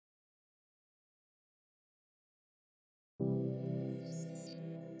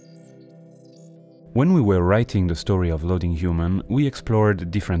When we were writing the story of Loading Human, we explored a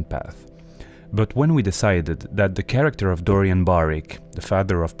different path. But when we decided that the character of Dorian Barrick, the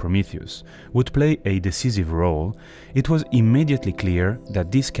father of Prometheus, would play a decisive role, it was immediately clear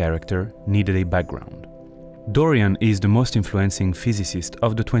that this character needed a background. Dorian is the most influencing physicist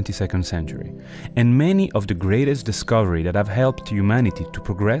of the 22nd century, and many of the greatest discoveries that have helped humanity to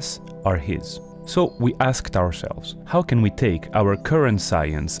progress are his. So we asked ourselves, how can we take our current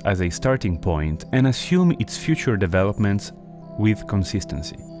science as a starting point and assume its future developments with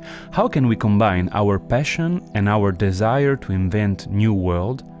consistency? How can we combine our passion and our desire to invent new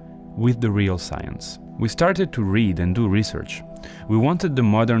world with the real science? We started to read and do research. We wanted the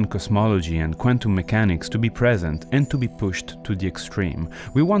modern cosmology and quantum mechanics to be present and to be pushed to the extreme.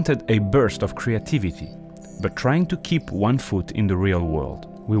 We wanted a burst of creativity, but trying to keep one foot in the real world.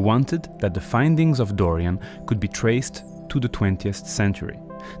 We wanted that the findings of Dorian could be traced to the 20th century,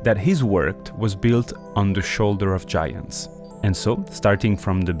 that his work was built on the shoulder of giants. And so, starting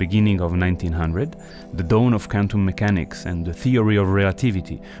from the beginning of 1900, the dawn of quantum mechanics and the theory of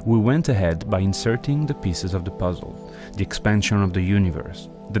relativity, we went ahead by inserting the pieces of the puzzle, the expansion of the universe,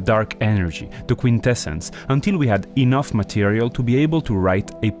 the dark energy, the quintessence, until we had enough material to be able to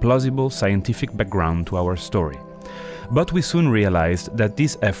write a plausible scientific background to our story. But we soon realized that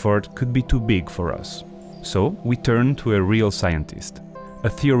this effort could be too big for us. So we turned to a real scientist, a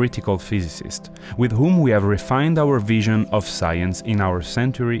theoretical physicist, with whom we have refined our vision of science in our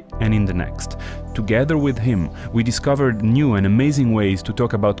century and in the next. Together with him, we discovered new and amazing ways to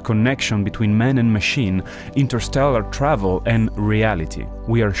talk about connection between man and machine, interstellar travel and reality.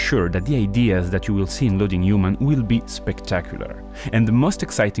 We are sure that the ideas that you will see in Loading Human will be spectacular. And the most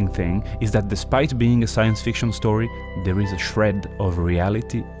exciting thing is that despite being a science fiction story, there is a shred of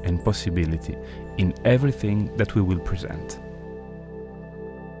reality and possibility in everything that we will present.